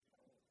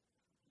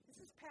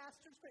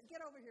pastors, but get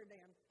over here,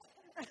 Dan.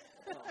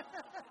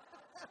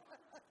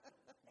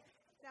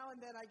 Now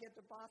and then I get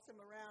to boss him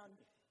around.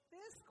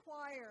 This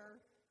choir,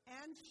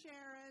 and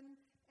Sharon,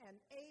 and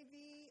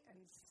Avi, and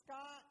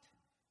Scott,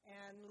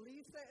 and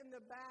Lisa in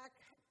the back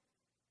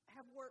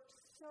have worked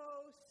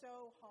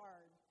so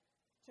hard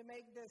to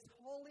make this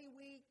Holy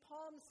Week,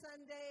 Palm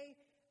Sunday,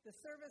 the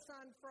service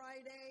on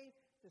Friday,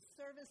 the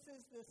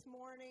services this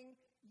morning.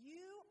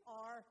 You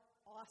are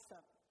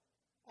awesome.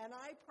 And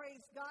I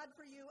praise God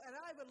for you, and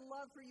I would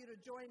love for you to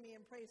join me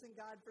in praising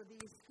God for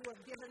these who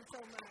have given so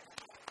much.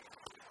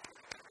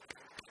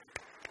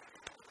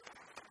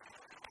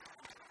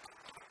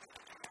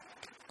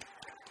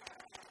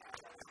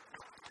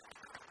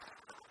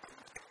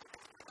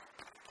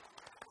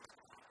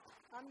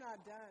 I'm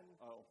not done.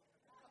 Oh,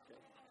 okay.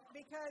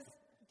 Because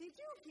did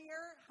you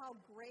hear how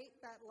great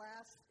that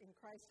last In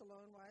Christ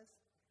Alone was?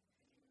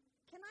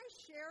 Can I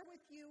share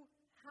with you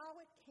how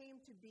it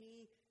came to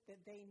be that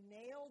they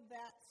nailed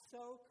that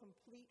so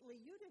completely?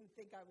 You didn't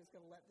think I was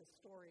going to let the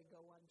story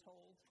go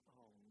untold.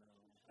 Oh, no.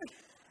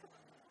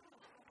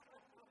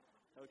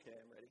 Okay,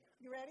 I'm ready.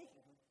 You ready?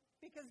 Mm-hmm.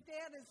 Because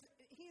Dan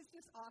he's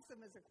just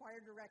awesome as a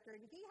choir director,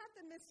 and he had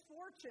the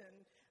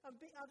misfortune of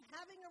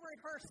having a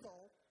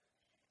rehearsal.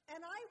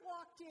 And I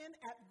walked in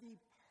at the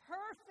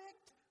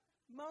perfect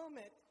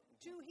moment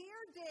to hear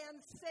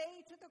Dan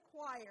say to the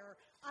choir,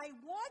 I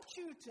want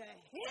you to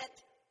hit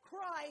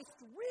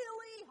Christ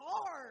really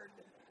hard.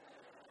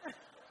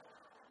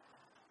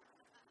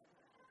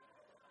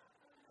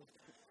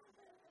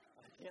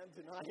 I can't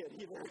deny it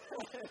either.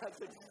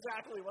 That's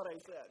exactly what I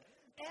said.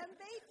 And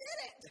they did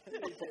it.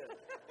 They did.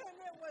 And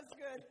it was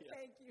good. Yeah.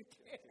 Thank you,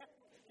 Dan.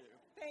 Thank you.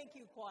 Thank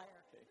you, choir.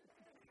 Okay.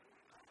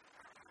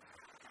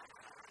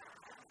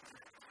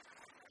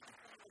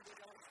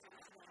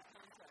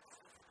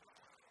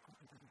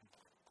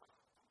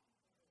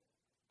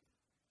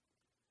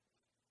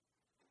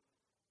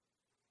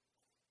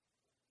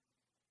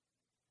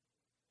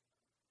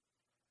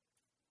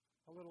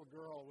 A little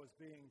girl was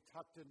being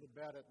tucked into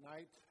bed at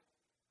night.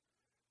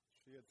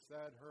 She had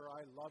said her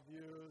I love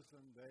yous,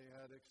 and they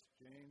had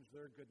exchanged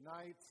their good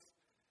nights,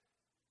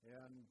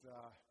 and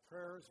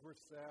prayers were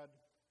said.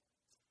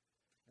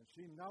 And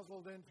she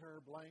nuzzled into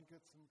her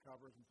blankets and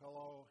covers and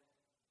pillow,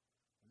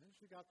 and then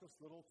she got this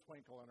little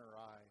twinkle in her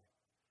eye.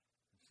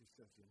 And she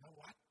says, you know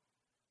what?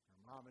 Her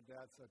mom and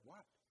dad said,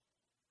 what?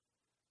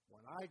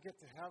 When I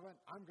get to heaven,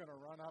 I'm going to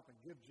run up and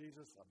give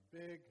Jesus a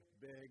big,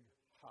 big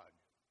hug.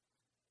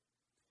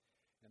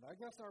 And I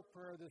guess our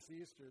prayer this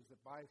Easter is that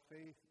by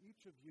faith,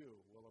 each of you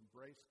will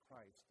embrace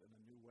Christ in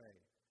a new way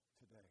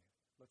today.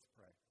 Let's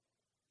pray.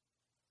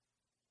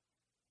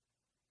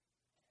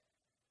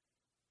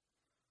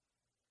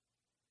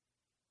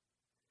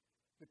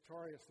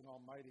 Victorious and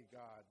almighty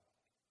God,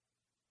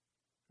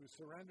 who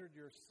surrendered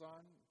your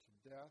Son to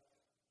death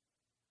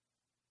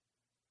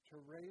to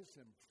raise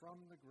him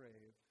from the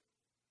grave,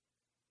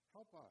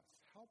 help us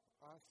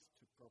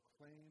to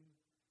proclaim,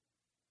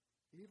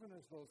 even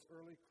as those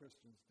early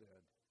Christians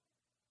did,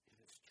 it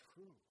is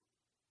true.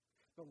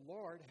 The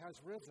Lord has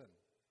risen,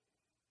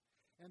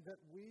 and that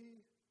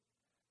we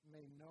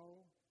may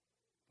know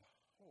the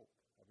hope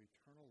of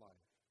eternal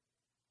life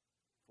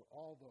for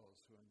all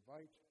those who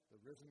invite the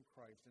risen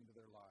Christ into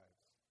their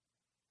lives.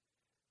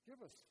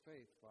 Give us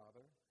faith,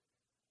 Father,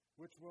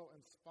 which will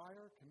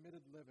inspire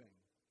committed living.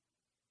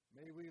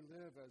 May we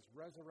live as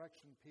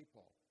resurrection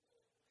people.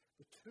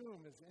 The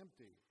tomb is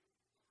empty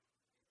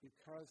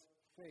because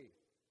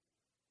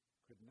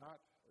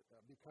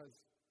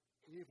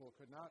evil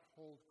could not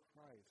hold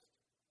Christ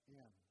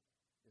in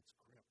its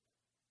grip.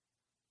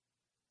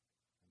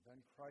 And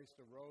then Christ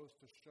arose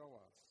to show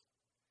us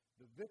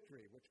the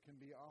victory which can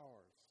be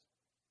ours.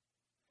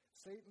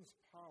 Satan's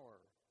power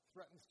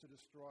threatens to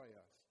destroy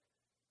us,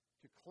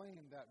 to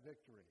claim that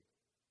victory.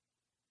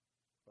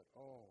 But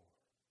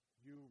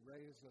you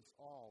raise us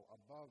all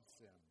above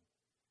sin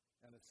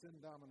and a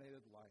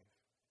sin-dominated life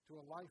to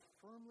a life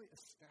firmly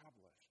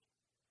established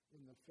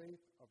in the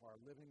faith of our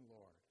living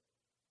Lord.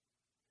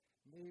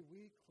 May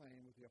we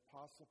claim with the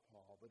Apostle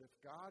Paul that if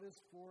God is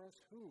for us,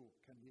 who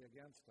can be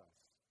against us?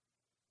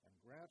 And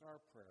grant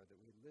our prayer that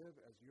we live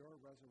as your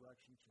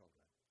resurrection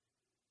children.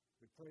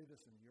 We pray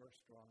this in your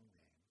strong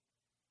name.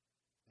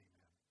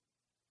 Amen.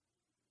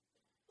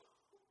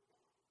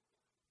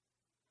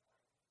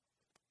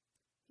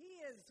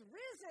 He is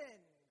risen.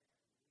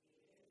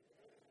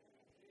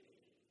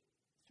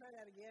 Let's try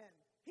that again.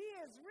 He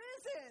is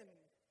risen.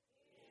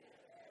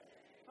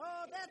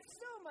 Oh, that's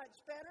so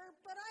much better,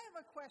 but I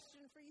have a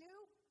question for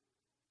you.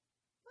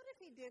 What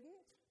if he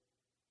didn't?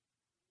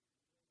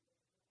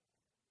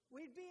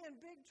 We'd be in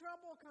big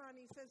trouble,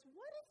 Connie says.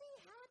 What if he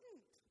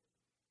hadn't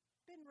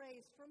been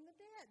raised from the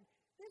dead?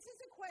 This is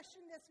a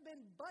question that's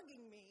been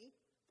bugging me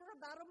for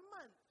about a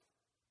month.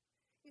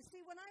 You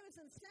see, when I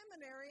was in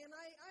seminary, and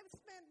I've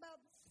spent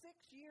about 6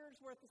 years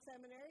worth of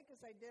seminary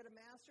because I did a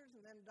master's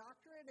and then a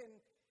doctorate, and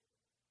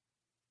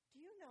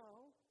do you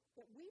know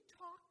that we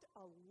talked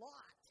a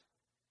lot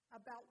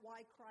about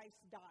why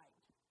Christ died?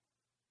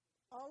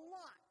 A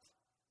lot.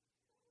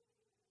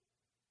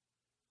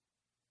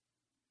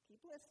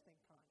 Keep listening,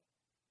 Connie.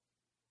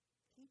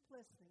 Keep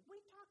listening. We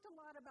talked a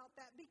lot about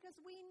that because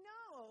we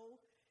know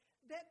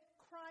that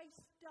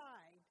Christ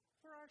died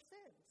for our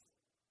sins.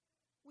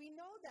 We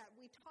know that.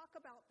 We talk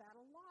about that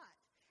a lot.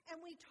 And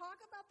we talk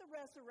about the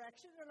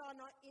resurrection, and on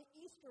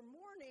Easter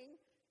morning,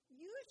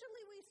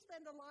 usually we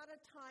spend a lot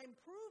of time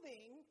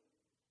proving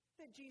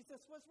that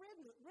Jesus was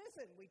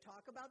risen. We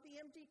talk about the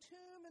empty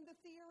tomb and the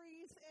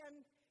theories, and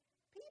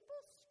people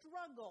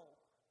struggle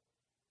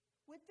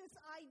with this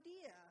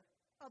idea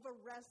of a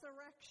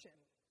resurrection.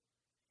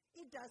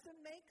 It doesn't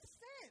make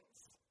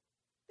sense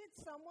that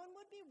someone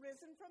would be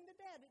risen from the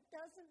dead. It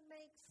doesn't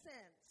make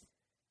sense.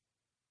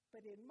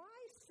 But in my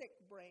sick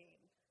brain,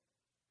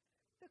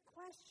 the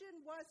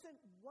question wasn't,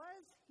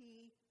 was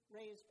he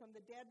raised from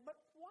the dead, but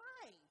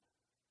why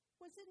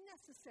was it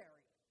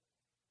necessary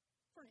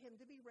for him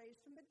to be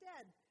raised from the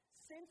dead?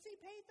 Since he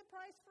paid the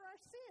price for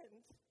our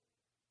sins,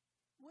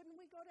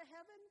 wouldn't we go to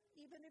heaven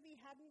even if he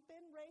hadn't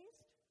been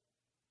raised?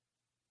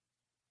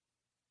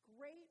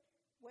 Great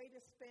way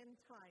to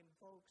spend time,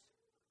 folks.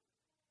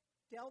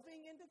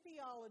 Delving into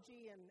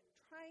theology and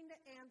trying to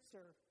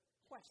answer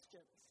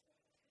questions.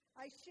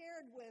 I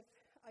shared with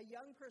a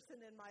young person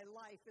in my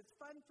life. It's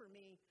fun for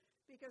me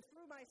because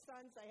through my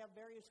sons I have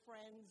various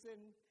friends,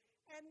 and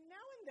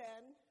now and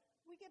then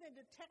we get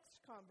into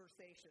text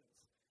conversations.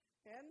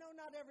 And no,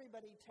 not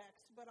everybody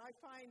texts, but I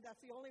find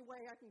that's the only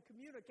way I can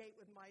communicate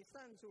with my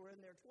sons who are in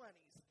their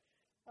 20s.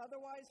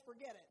 Otherwise,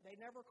 forget it. They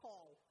never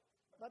call,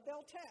 but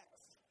they'll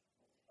text.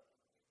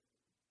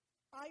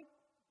 I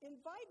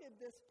invited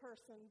this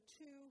person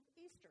to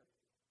Easter,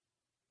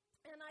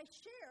 and I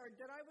shared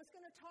that I was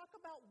going to talk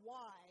about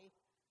why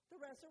the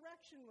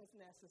resurrection was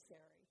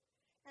necessary.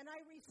 And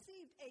I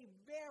received a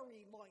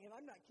very long, and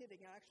I'm not kidding,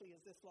 it actually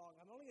is this long.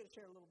 I'm only going to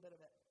share a little bit of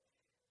it.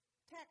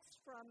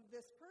 Text from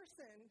this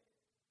person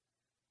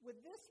with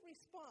this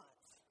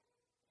response.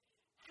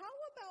 How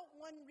about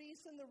one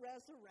reason the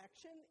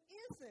resurrection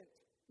isn't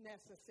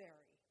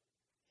necessary?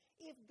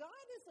 If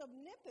God is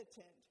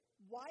omnipotent,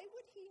 why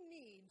would he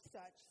need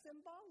such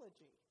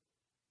symbology?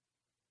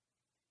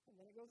 And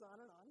then it goes on.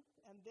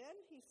 And then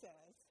he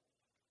says,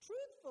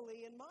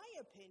 truthfully, in my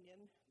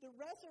opinion, the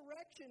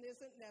resurrection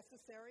isn't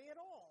necessary at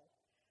all.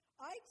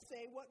 I'd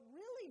say what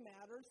really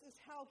matters is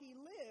how he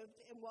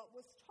lived and what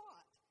was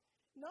taught,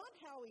 not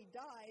how he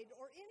died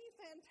or any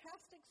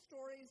fantastic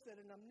stories that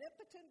an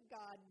omnipotent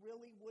God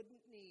really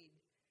wouldn't need,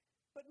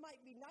 but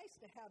might be nice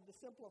to have to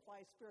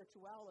simplify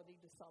spirituality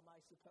to some,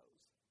 I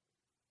suppose.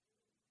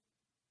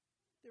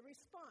 The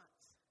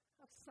response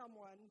of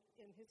someone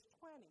in his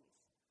 20s.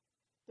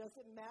 Does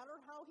it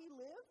matter how he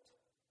lived?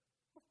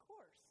 Of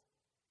course.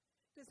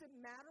 Does it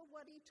matter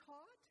what he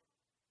taught?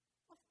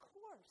 Of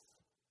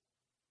course.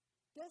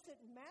 Does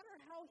it matter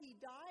how he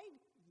died?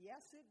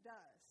 Yes, it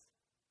does.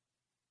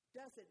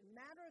 Does it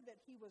matter that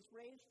he was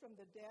raised from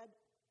the dead?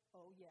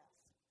 Oh, yes,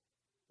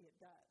 it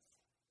does.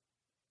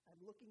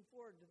 I'm looking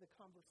forward to the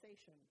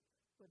conversation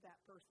with that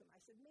person. I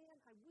said, man,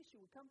 I wish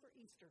you would come for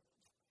Easter.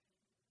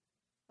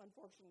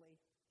 Unfortunately,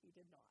 he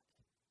did not.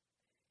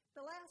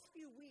 The last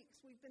few weeks,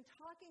 we've been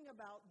talking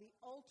about the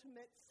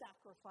ultimate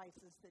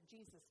sacrifices that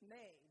Jesus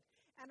made.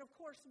 And of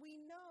course,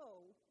 we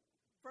know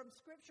from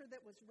Scripture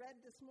that was read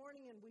this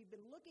morning, and we've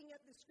been looking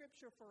at the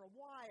Scripture for a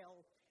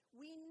while,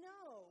 we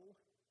know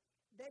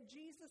that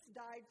Jesus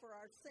died for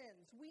our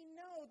sins. We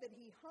know that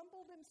he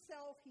humbled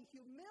himself, he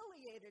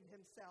humiliated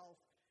himself,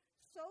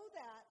 so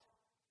that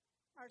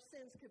our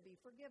sins could be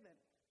forgiven.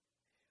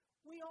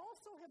 We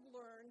also have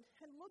learned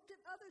and looked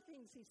at other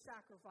things he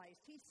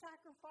sacrificed. He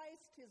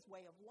sacrificed his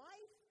way of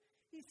life.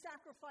 He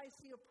sacrificed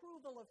the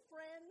approval of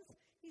friends.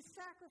 He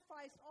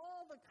sacrificed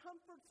all the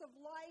comforts of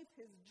life,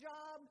 his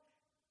job,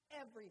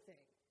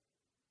 everything.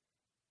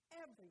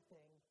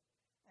 Everything.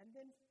 And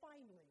then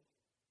finally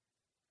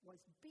was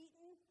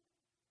beaten,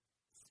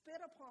 spit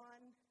upon,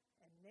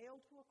 and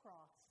nailed to a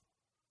cross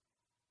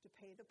to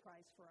pay the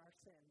price for our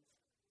sins.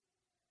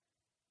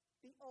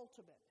 The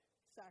ultimate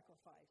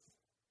sacrifice.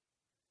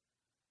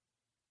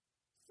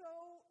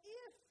 So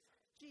if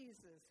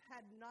Jesus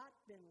had not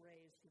been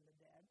raised from the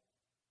dead,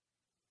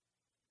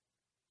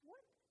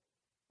 what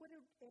would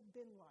it have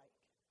been like?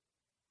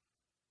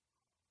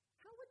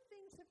 How would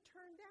things have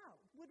turned out?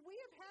 Would we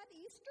have had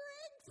Easter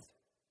eggs?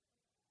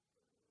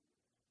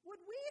 Would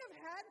we have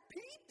had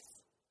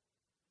Peeps?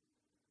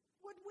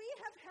 Would we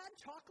have had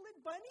chocolate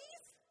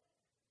bunnies?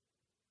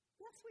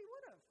 Yes, we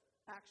would have,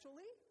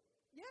 actually.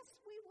 Yes,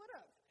 we would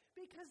have.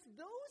 Because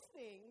those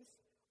things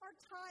are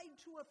tied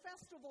to a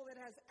festival that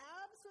has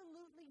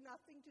absolutely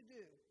nothing to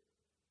do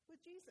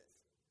with Jesus.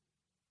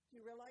 Do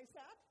you realize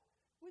that?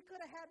 We could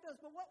have had those,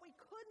 but what we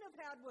couldn't have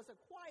had was a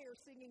choir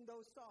singing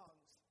those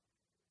songs.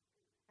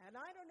 And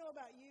I don't know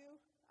about you,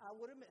 I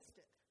would have missed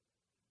it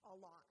a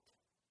lot.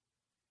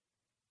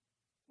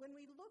 When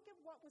we look at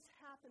what was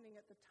happening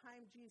at the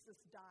time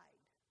Jesus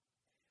died,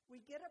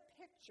 we get a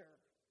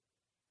picture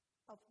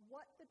of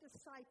what the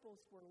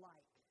disciples were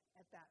like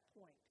at that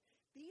point.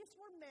 These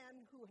were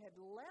men who had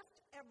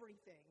left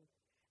everything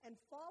and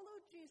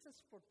followed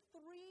Jesus for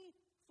 3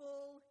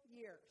 full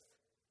years.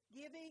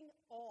 giving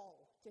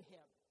all to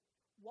him.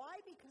 Why?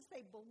 Because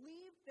they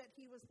believed that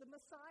he was the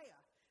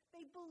Messiah.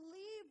 They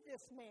believed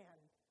this man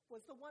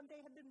was the one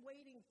they had been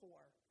waiting for.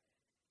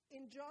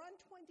 In John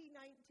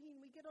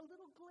 20:19, we get a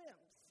little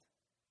glimpse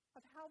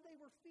of how they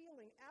were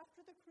feeling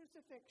after the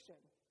crucifixion.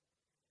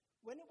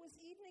 When it was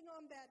evening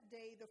on that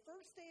day, the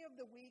first day of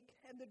the week,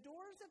 and the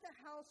doors of the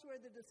house where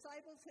the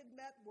disciples had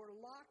met were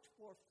locked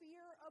for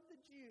fear of the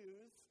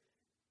Jews.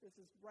 This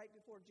is right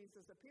before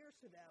Jesus appears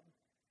to them.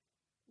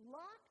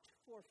 Locked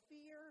for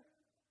fear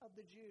of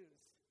the Jews.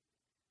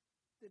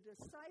 The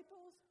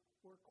disciples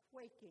were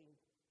quaking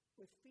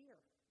with fear.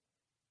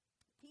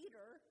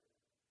 Peter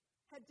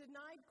had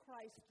denied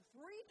Christ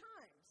 3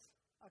 times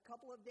a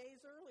couple of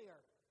days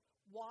earlier.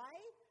 Why?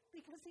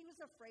 Because he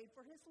was afraid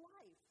for his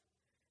life.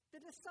 The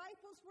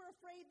disciples were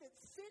afraid that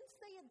since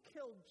they had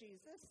killed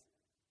Jesus,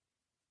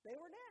 they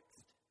were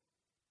next.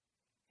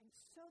 And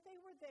so they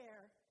were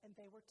there, and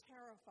they were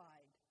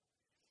terrified.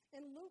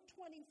 In Luke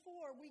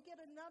 24, we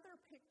get another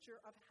picture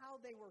of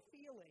how they were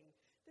feeling.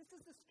 This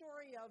is the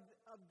story of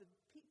the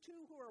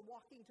two who are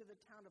walking to the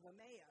town of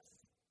Emmaus.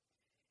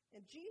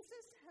 And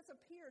Jesus has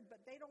appeared,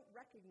 but they don't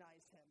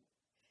recognize him.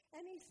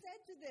 And he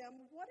said to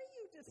them, "What are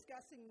you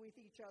discussing with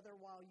each other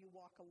while you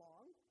walk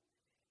along?"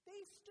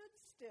 They stood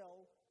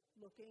still,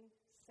 looking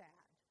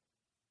sad.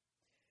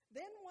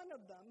 Then one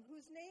of them,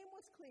 whose name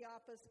was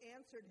Cleopas,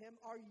 answered him,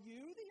 "Are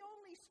you the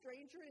only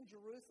stranger in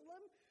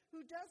Jerusalem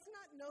who does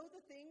not know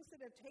the things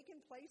that have taken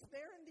place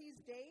there in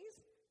these days?"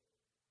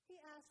 He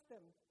asked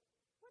them,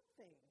 "What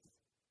things?"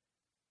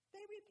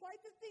 They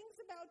replied, "The things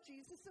about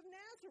Jesus of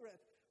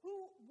Nazareth,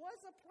 who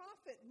was a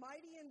prophet,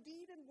 mighty in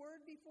deed and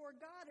word before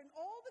God and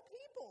all the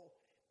people,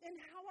 and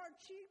how our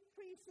chief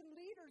priests and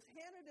leaders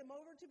handed him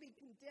over to be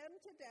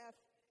condemned to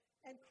death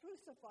and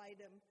crucified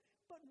him.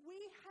 But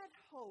we had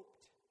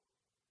hoped,"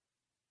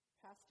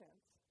 past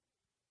tense,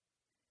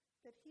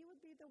 "that he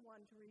would be the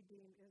one to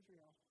redeem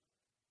Israel."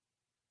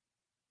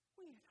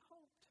 We had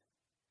hoped.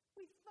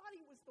 We thought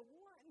he was the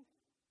one.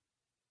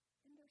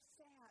 And they're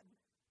sad.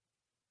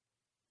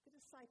 The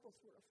disciples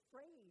were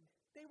afraid.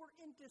 They were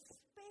in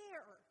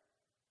despair.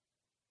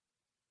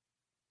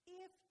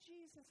 If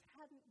Jesus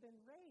hadn't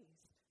been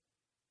raised,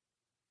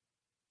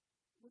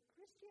 would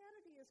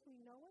Christianity as we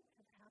know it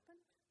have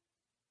happened?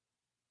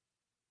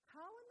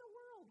 How in the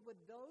world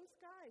would those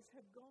guys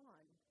have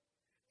gone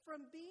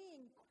from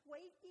being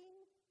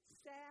quaking,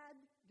 sad,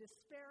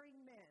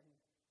 despairing men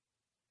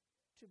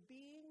to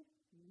being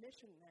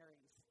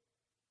missionaries,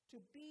 to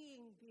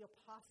being the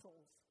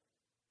apostles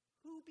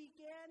who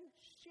began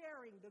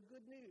sharing the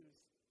good news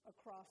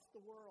across the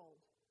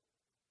world?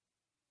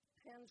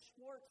 Hans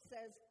Schwartz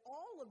says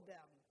all of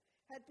them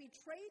had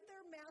betrayed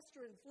their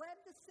master and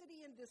fled the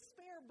city in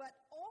despair, but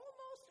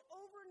almost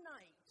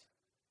overnight,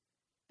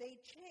 they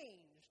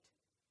changed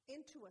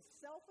into a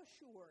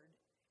self-assured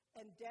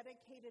and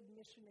dedicated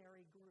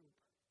missionary group.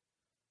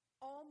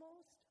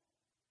 Almost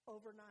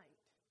overnight.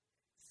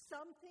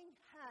 Something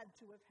had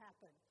to have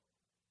happened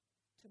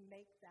to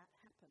make that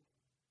happen.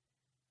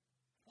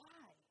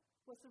 Why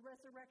was the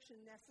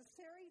resurrection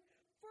necessary?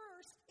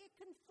 First, it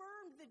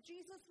confirmed that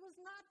Jesus was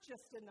not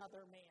just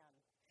another man.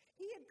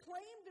 He had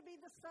claimed to be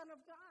the Son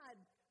of God.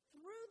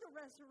 Through the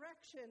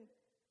resurrection,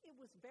 it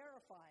was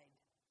verified.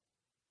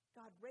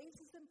 God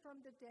raises him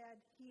from the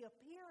dead. He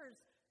appears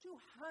to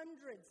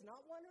hundreds,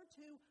 not one or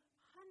two,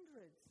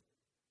 hundreds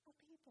of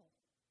people.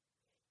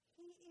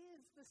 He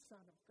is the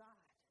Son of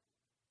God.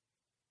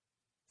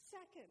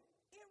 Second,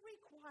 it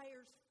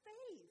requires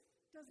faith,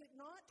 does it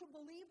not, to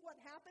believe what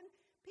happened?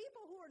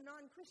 People who are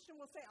non-Christian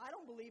will say, "I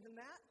don't believe in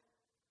that."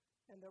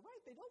 And they're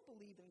right, they don't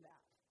believe in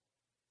that.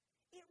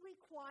 It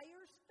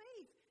requires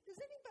faith. Does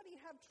anybody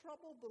have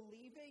trouble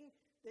believing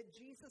that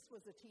Jesus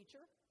was a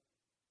teacher?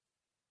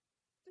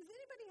 Does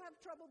anybody have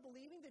trouble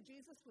believing that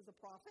Jesus was a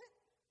prophet?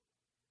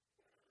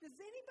 Does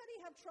anybody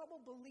have trouble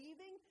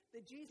believing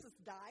that Jesus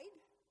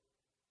died?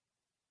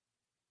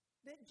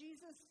 That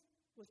Jesus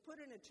was put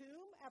in a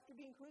tomb after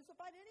being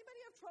crucified?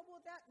 Anybody have trouble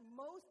with that?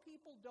 Most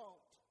people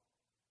don't.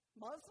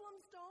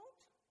 Muslims don't.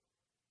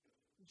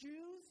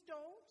 Jews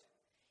don't.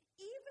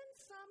 Even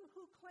some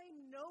who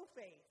claim no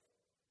faith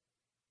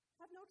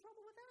have no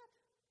trouble with that.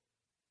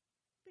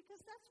 Because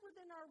that's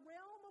within our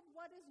realm of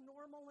what is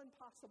normal and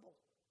possible.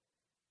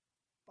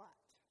 But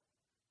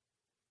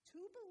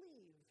to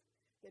believe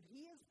that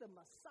he is the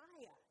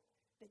Messiah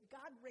that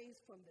God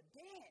raised from the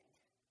dead,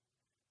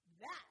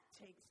 that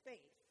takes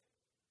faith.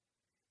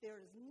 There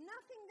is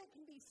nothing that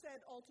can be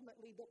said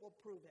ultimately that will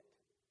prove it.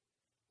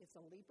 It's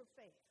a leap of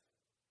faith.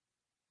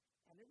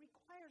 And it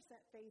requires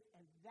that faith,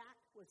 and that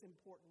was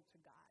important to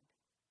God.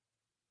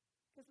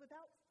 Because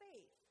without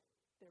faith,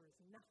 there is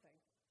nothing.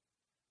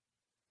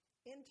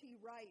 N.T.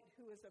 Wright,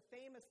 who is a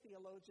famous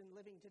theologian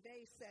living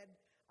today, said,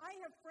 "I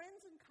have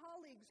friends and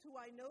colleagues who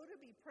I know to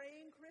be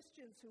praying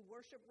Christians who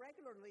worship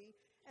regularly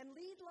and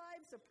lead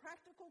lives of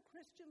practical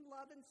Christian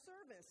love and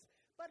service,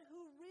 but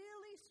who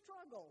really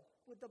struggle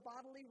with the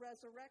bodily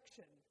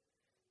resurrection.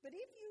 But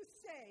if you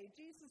say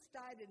Jesus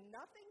died and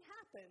nothing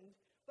happened,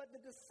 but the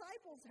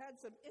disciples had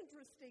some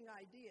interesting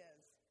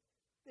ideas,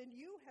 then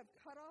you have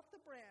cut off the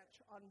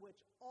branch on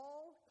which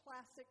all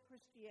classic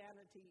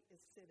Christianity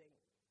is sitting.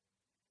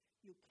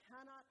 You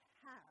cannot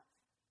have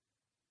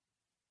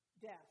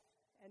death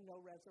and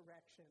no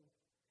resurrection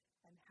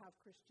and have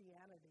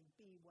Christianity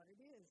be what it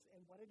is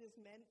and what it is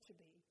meant to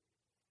be.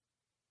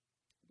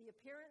 The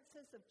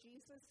appearances of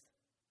Jesus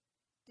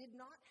did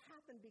not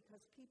happen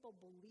because people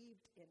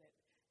believed in it.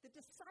 The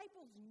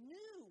disciples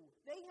knew,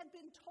 they had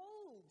been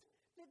told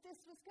that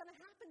this was going to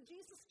happen.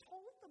 Jesus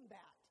told them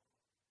that.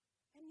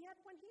 And yet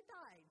when he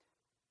died,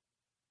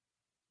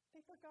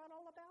 they forgot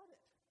all about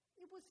it.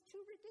 It was too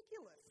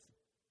ridiculous.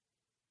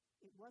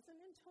 It wasn't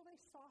until they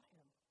saw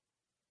him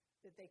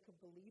that they could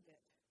believe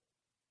it.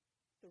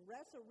 The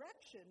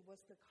resurrection was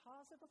the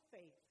cause of a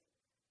faith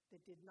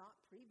that did not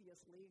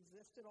previously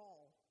exist at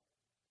all.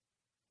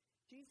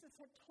 Jesus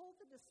had told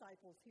the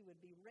disciples he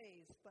would be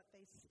raised, but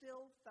they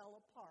still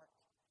fell apart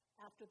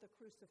after the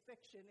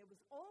crucifixion. It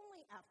was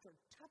only after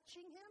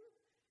touching him,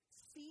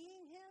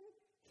 seeing him,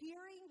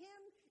 hearing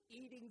him,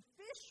 eating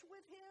fish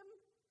with him,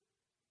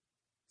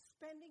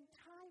 spending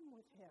time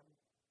with him,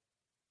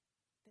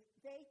 that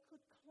they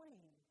could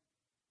claim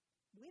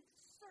with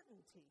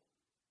certainty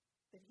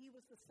that he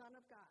was the Son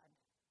of God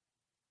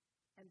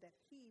and that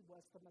he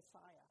was the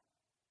Messiah.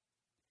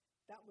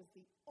 That was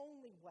the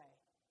only way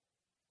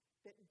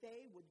that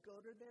they would go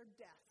to their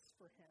deaths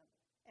for him.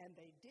 And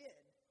they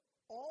did.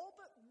 All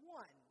but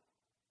one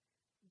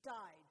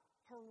died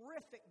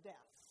horrific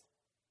deaths.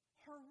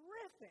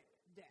 Horrific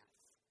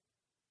deaths.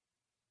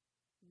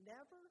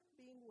 Never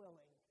being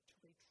willing to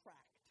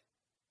retract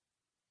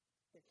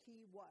that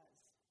he was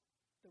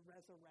the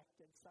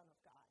resurrected Son of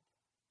God.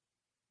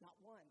 Not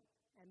one.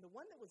 And the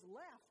one that was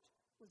left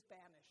was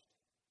banished.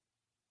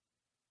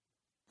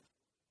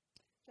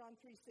 John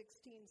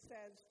 3:16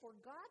 says, "For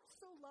God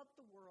so loved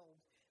the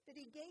world that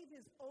he gave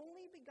his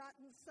only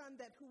begotten Son,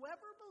 that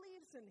whoever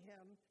believes in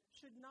him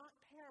should not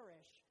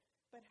perish,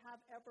 but have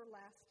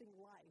everlasting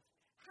life."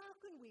 How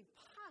can we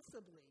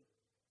possibly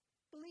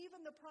believe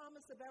in the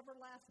promise of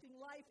everlasting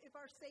life if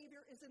our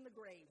Savior is in the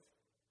grave?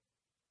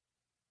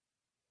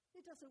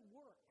 It doesn't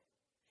work.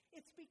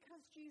 It's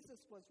because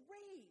Jesus was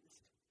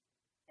raised,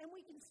 and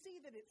we can see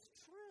that it's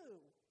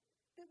true,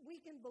 that we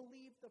can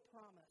believe the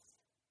promise.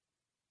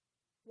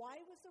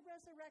 Why was the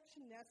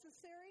resurrection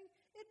necessary?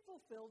 It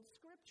fulfilled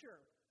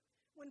Scripture.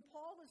 When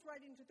Paul was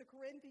writing to the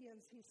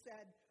Corinthians, he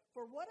said,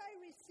 "For what I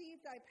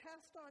received I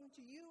passed on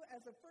to you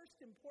as of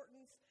first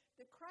importance,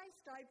 that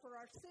Christ died for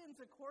our sins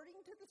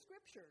according to the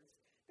Scriptures,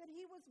 that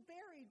he was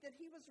buried, that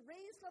he was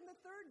raised on the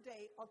third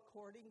day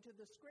according to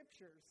the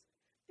Scriptures."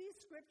 These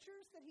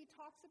Scriptures that he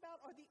talks about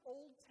are the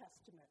Old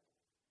Testament,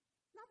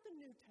 not the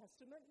New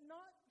Testament,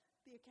 not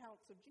the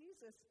accounts of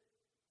Jesus,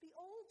 the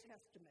Old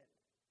Testament.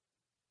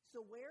 So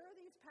where are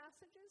these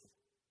passages?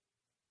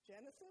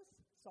 Genesis,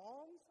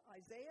 Psalms,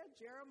 Isaiah,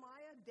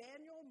 Jeremiah,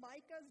 Daniel,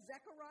 Micah,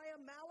 Zechariah,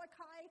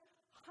 Malachi,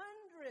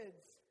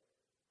 hundreds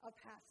of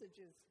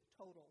passages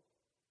total.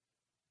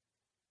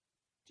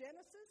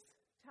 Genesis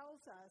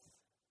tells us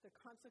the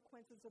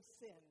consequences of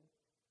sin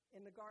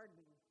in the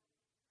garden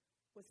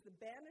was the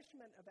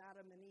banishment of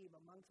Adam and Eve,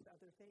 amongst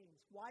other things.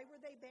 Why were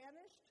they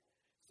banished?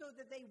 So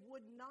that they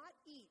would not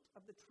eat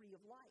of the tree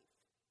of life.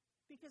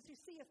 Because you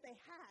see, if they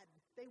had,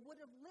 they would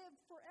have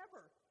lived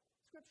forever.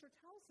 Scripture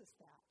tells us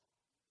that.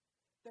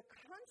 The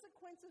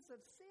consequences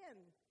of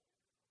sin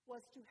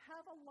was to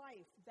have a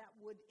life that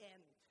would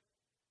end,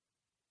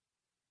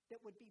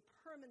 that would be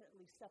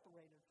permanently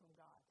separated from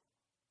God.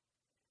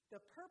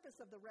 The purpose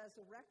of the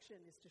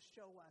resurrection is to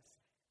show us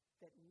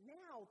that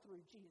now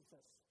through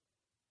Jesus,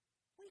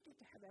 we get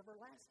to have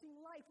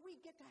everlasting life. We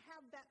get to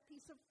have that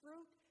piece of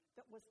fruit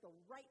that was the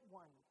right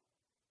one,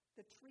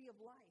 the tree of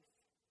life.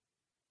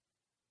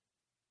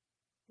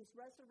 His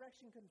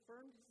resurrection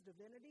confirmed his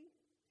divinity.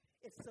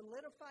 It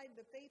solidified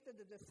the faith of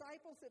the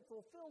disciples. It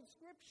fulfilled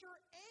Scripture,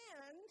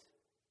 and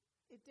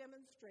it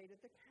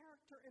demonstrated the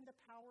character and the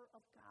power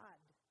of God.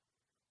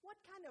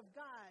 What kind of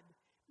God?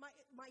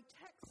 My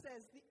text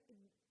says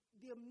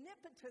the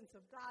omnipotence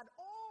of God,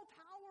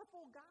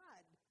 all-powerful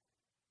God.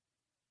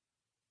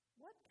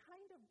 What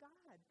kind of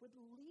God would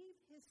leave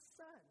his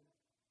Son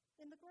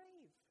in the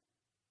grave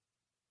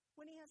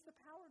when he has the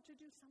power to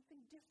do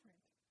something different?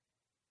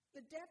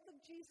 The death of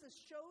Jesus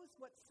shows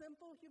what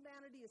simple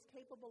humanity is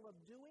capable of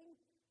doing.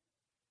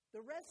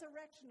 The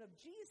resurrection of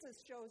Jesus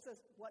shows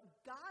us what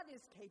God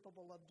is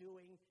capable of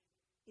doing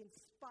in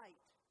spite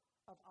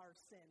of our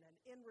sin and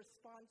in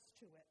response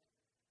to it.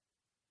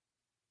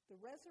 The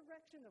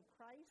resurrection of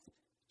Christ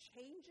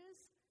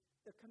changes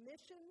the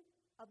commission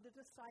of the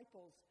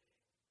disciples.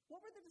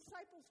 What were the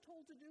disciples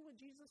told to do when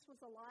Jesus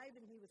was alive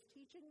and he was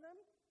teaching them?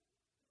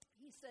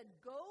 He said,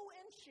 "Go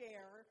and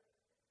share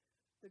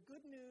the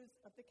good news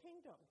of the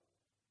kingdom."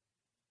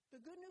 The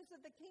good news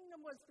of the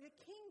kingdom was the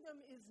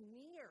kingdom is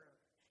near.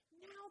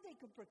 Now they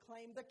could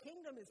proclaim the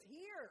kingdom is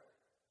here.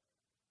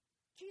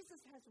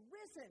 Jesus has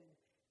risen.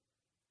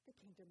 The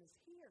kingdom is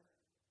here.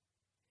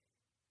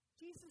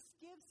 Jesus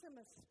gives them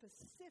a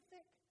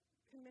specific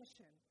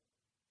commission,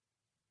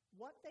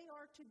 what they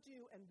are to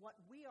do and what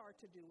we are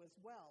to do as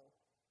well.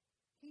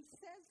 He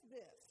says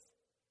this,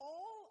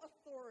 all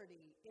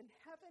authority in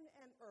heaven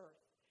and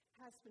earth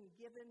has been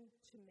given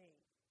to me.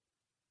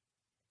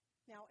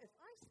 Now, if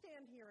I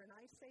stand here and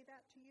I say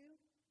that to you,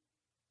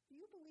 do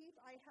you believe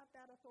I have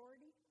that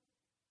authority?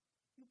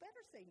 You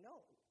better say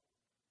no.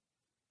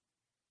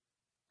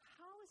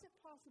 How is it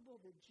possible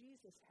that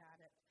Jesus had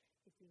it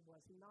if he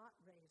was not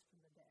raised from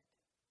the dead?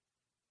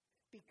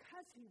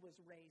 Because he was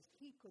raised,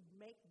 he could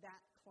make that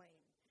claim.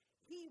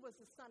 He was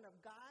the Son of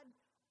God.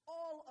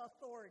 All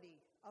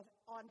authority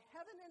on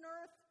heaven and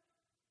earth,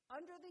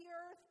 under the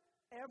earth,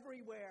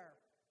 everywhere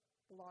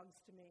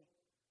belongs to me.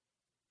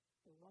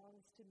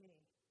 Belongs to me.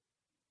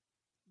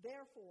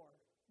 Therefore,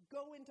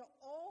 go into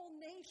all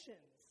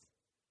nations.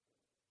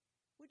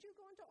 Would you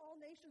go into all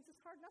nations? It's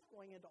hard enough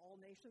going into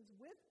all nations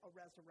with a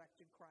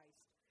resurrected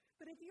Christ.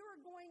 But if you were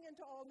going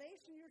into all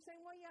nations, you're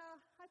saying, well, yeah,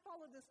 I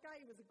followed this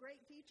guy. He was a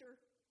great teacher.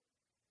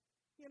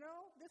 You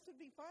know, this would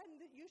be fun.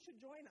 You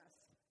should join us.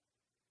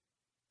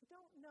 I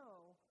don't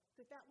know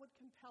that that would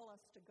compel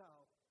us to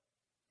go.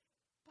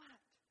 But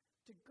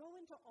to go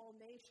into all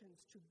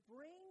nations, to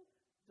bring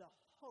the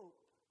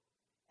hope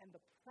and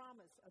the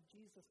promise of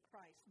Jesus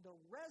Christ, the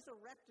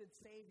resurrected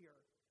Savior,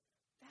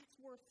 that's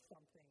worth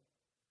something.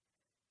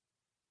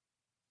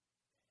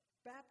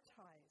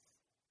 Baptizing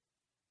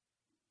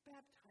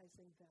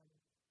them.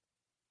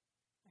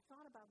 I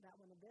thought about that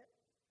one a bit.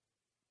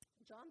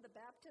 John the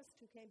Baptist,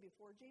 who came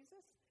before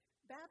Jesus,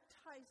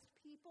 baptized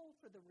people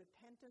for the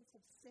repentance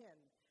of sin.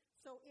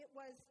 So it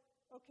was,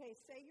 okay,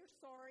 say you're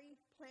sorry,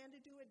 plan to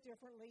do it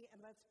differently,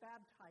 and let's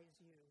baptize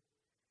you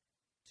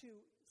to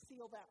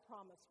seal that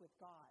promise with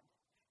God.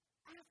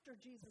 After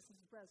Jesus'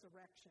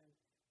 resurrection,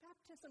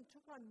 baptism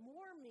took on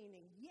more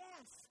meaning.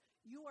 Yes,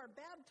 you are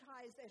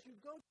baptized as you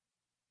go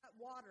through that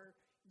water.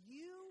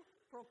 You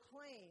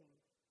proclaim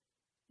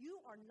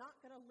you are not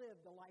going to live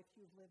the life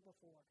you've lived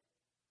before.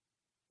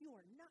 You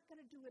are not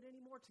going to do it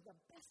anymore to the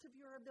best of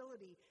your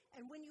ability.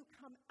 And when you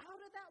come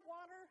out of that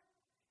water,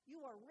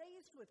 you are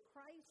raised with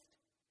Christ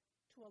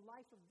to a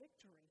life of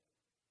victory,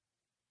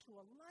 to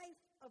a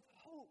life of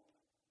hope.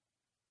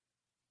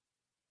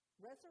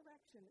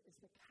 Resurrection is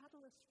the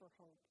catalyst for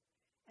hope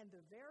and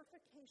the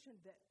verification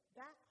that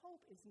that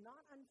hope is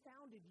not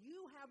unfounded.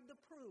 You have the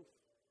proof.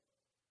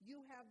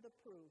 You have the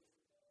proof.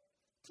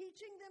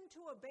 Teaching them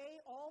to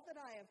obey all that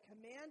I have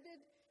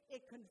commanded,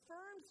 it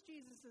confirms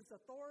Jesus'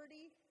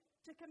 authority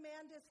to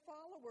command his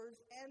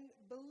followers, and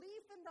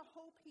belief in the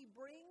hope he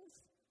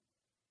brings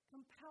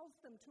compels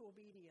them to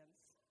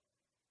obedience.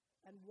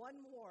 And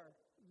one more,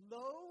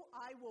 lo,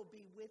 I will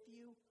be with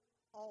you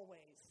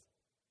always.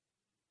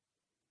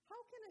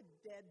 How can a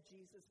dead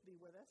Jesus be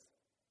with us?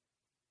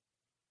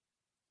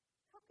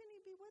 How can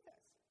he be with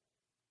us?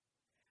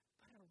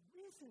 But a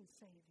risen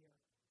Savior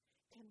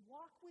can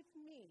walk with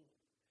me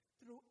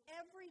through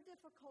every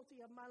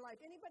difficulty of my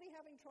life. Anybody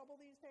having trouble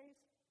these days?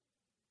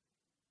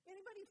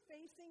 Anybody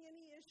facing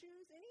any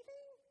issues?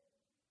 Anything?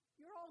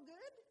 You're all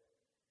good?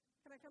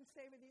 Can I come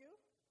stay with you?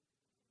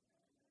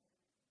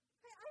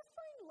 I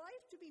find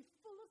life to be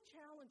full of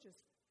challenges,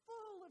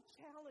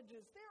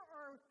 There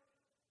are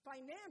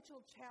financial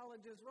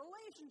challenges,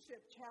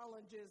 relationship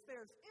challenges,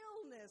 there's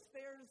illness,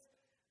 there's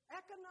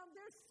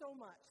so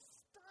much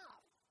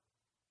stuff.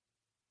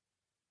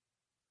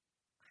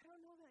 I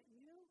don't know about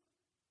you,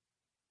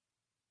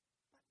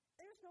 but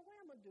there's no way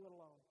I'm going to do it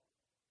alone.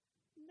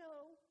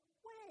 No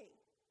way.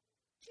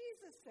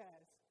 Jesus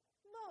says,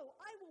 lo,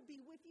 I will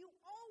be with you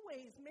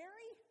always,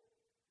 Mary.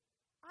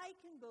 I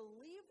can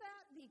believe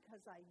that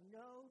because I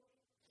know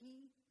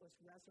he was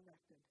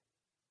resurrected.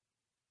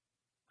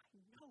 I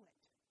know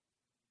it.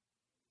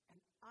 And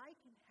I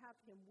can have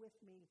him with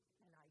me,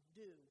 and I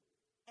do,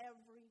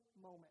 every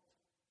moment.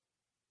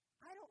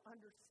 I don't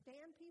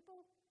understand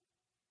people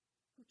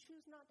who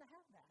choose not to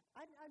have that.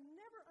 I've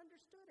never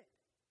understood it.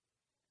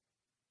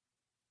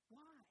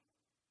 Why?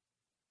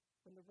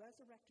 When the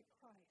resurrected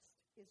Christ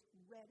is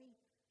ready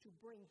to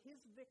bring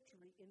his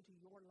victory into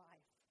your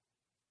life.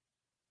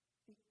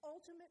 The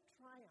ultimate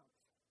triumph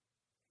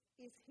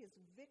is his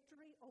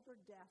victory over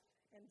death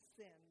and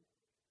sin.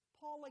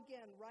 Paul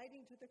again,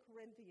 writing to the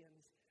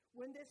Corinthians,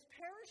 when this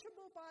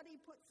perishable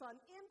body puts on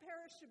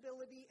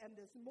imperishability and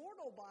this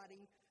mortal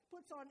body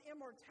puts on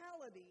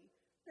immortality,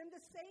 then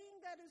the saying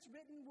that is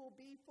written will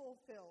be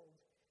fulfilled.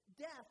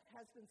 Death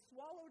has been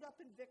swallowed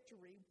up in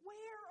victory.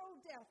 Where, O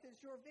death,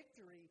 is your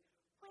victory?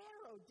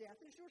 Where, O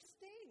death, is your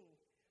sting?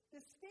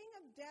 The sting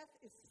of death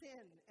is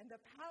sin, and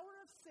the power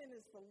of sin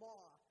is the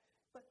law.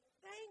 But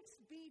thanks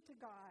be to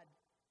God,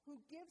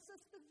 who gives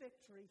us the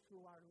victory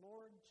through our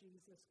Lord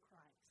Jesus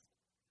Christ.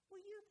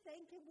 Will you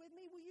thank him with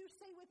me? Will you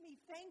say with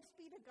me, thanks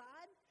be to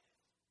God?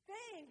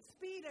 Thanks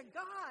be to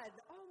God.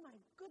 Oh my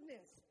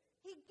goodness.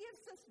 He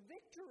gives us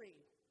victory.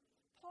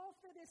 Paul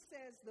Fittis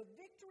says the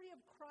victory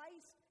of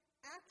Christ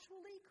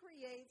actually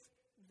creates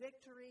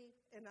victory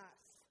in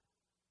us.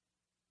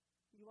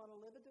 You want to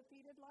live a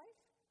defeated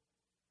life?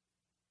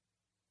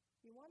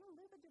 You want to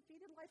live a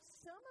defeated life?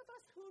 Some of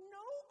us who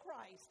know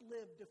Christ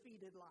live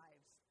defeated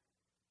lives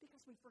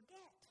because we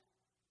forget.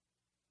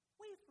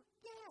 We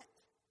forget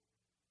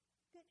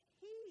that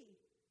he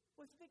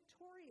was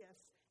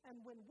victorious.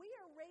 And when we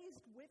are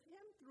raised with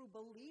him through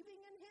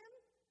believing in him,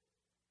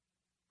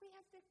 we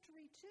have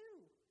victory too.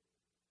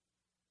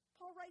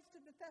 Paul writes to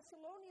the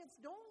Thessalonians,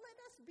 don't let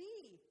us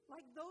be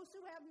like those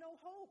who have no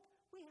hope.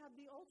 We have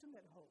the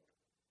ultimate hope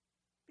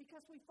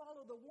because we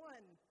follow the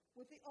one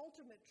with the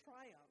ultimate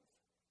triumph.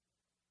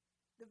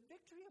 The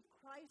victory of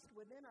Christ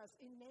within us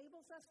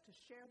enables us to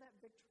share that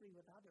victory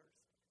with others.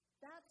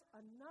 That's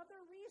another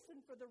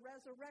reason for the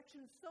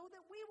resurrection, so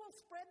that we will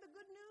spread the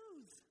good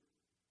news.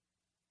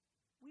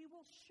 We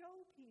will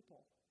show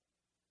people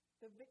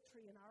the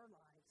victory in our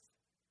lives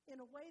in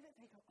a way that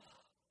they go,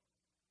 oh,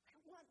 I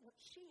want what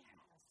she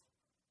has.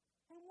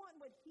 I want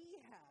what he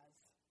has.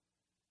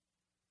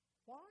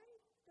 Why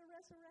the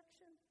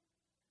resurrection?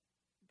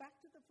 Back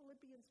to the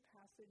Philippians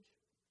passage.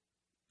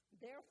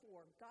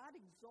 Therefore, God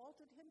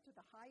exalted him to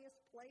the highest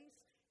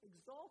place,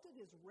 exalted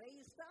is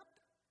raised up,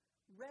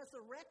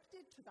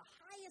 resurrected to the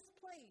highest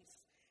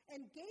place,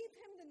 and gave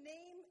him the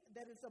name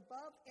that is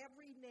above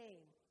every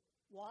name.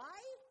 Why?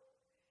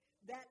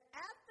 That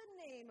at the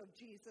name of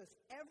Jesus,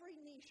 every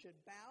knee should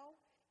bow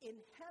in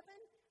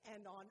heaven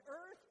and on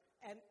earth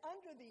and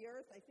under the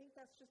earth. I think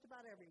that's just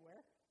about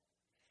everywhere.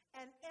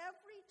 And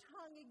every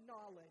tongue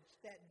acknowledge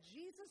that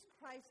Jesus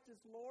Christ is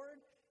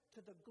Lord,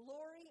 to the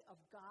glory of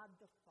God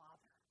the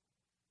Father.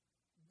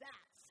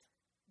 That's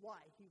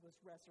why he was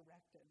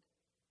resurrected.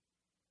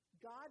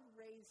 God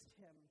raised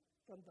him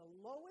from the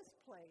lowest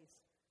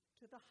place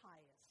to the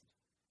highest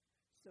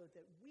so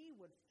that we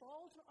would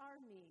fall to our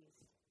knees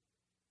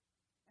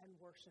and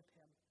worship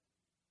him.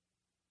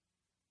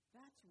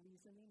 That's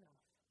reason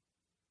enough.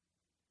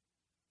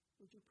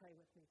 Would you pray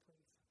with me,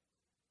 please?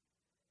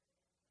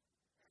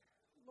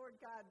 Lord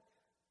God,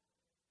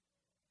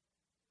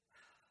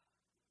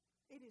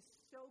 it is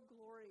so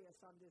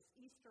glorious on this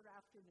Easter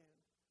afternoon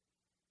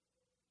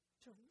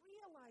to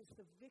realize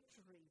the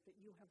victory that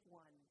you have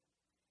won.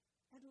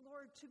 And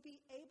Lord, to be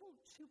able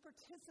to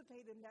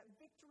participate in that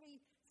victory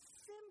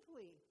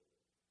simply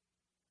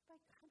by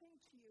coming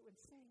to you and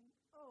saying,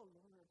 oh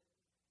Lord,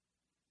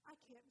 I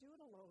can't do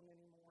it alone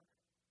anymore.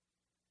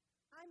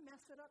 I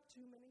mess it up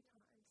too many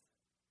times.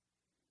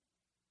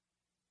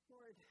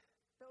 Lord,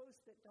 those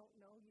that don't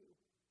know you,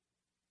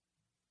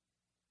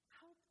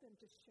 help them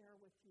to share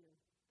with you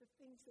the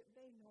things that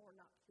they know are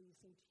not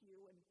pleasing to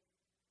you. And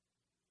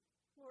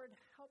Lord,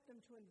 help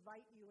them to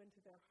invite you into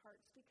their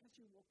hearts, because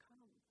you will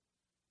come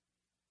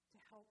to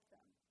help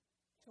them,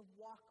 to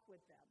walk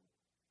with them,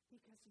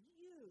 because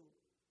you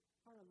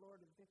are a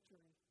Lord of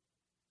victory.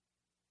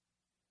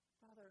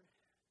 Father,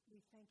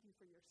 we thank you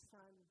for your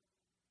Son.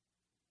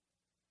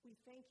 We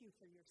thank you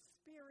for your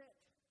Spirit.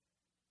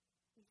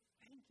 We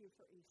thank you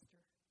for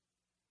Easter.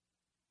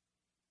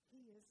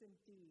 He is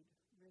indeed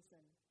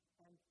risen,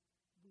 and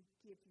we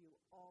give you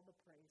all the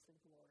praise and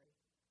glory.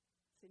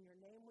 It's in your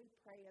name we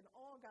pray, and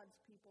all God's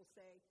people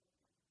say,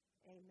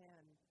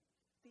 amen.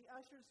 The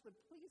ushers would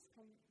please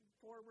come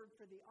forward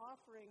for the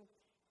offering.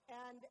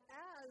 And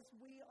as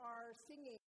we are singing,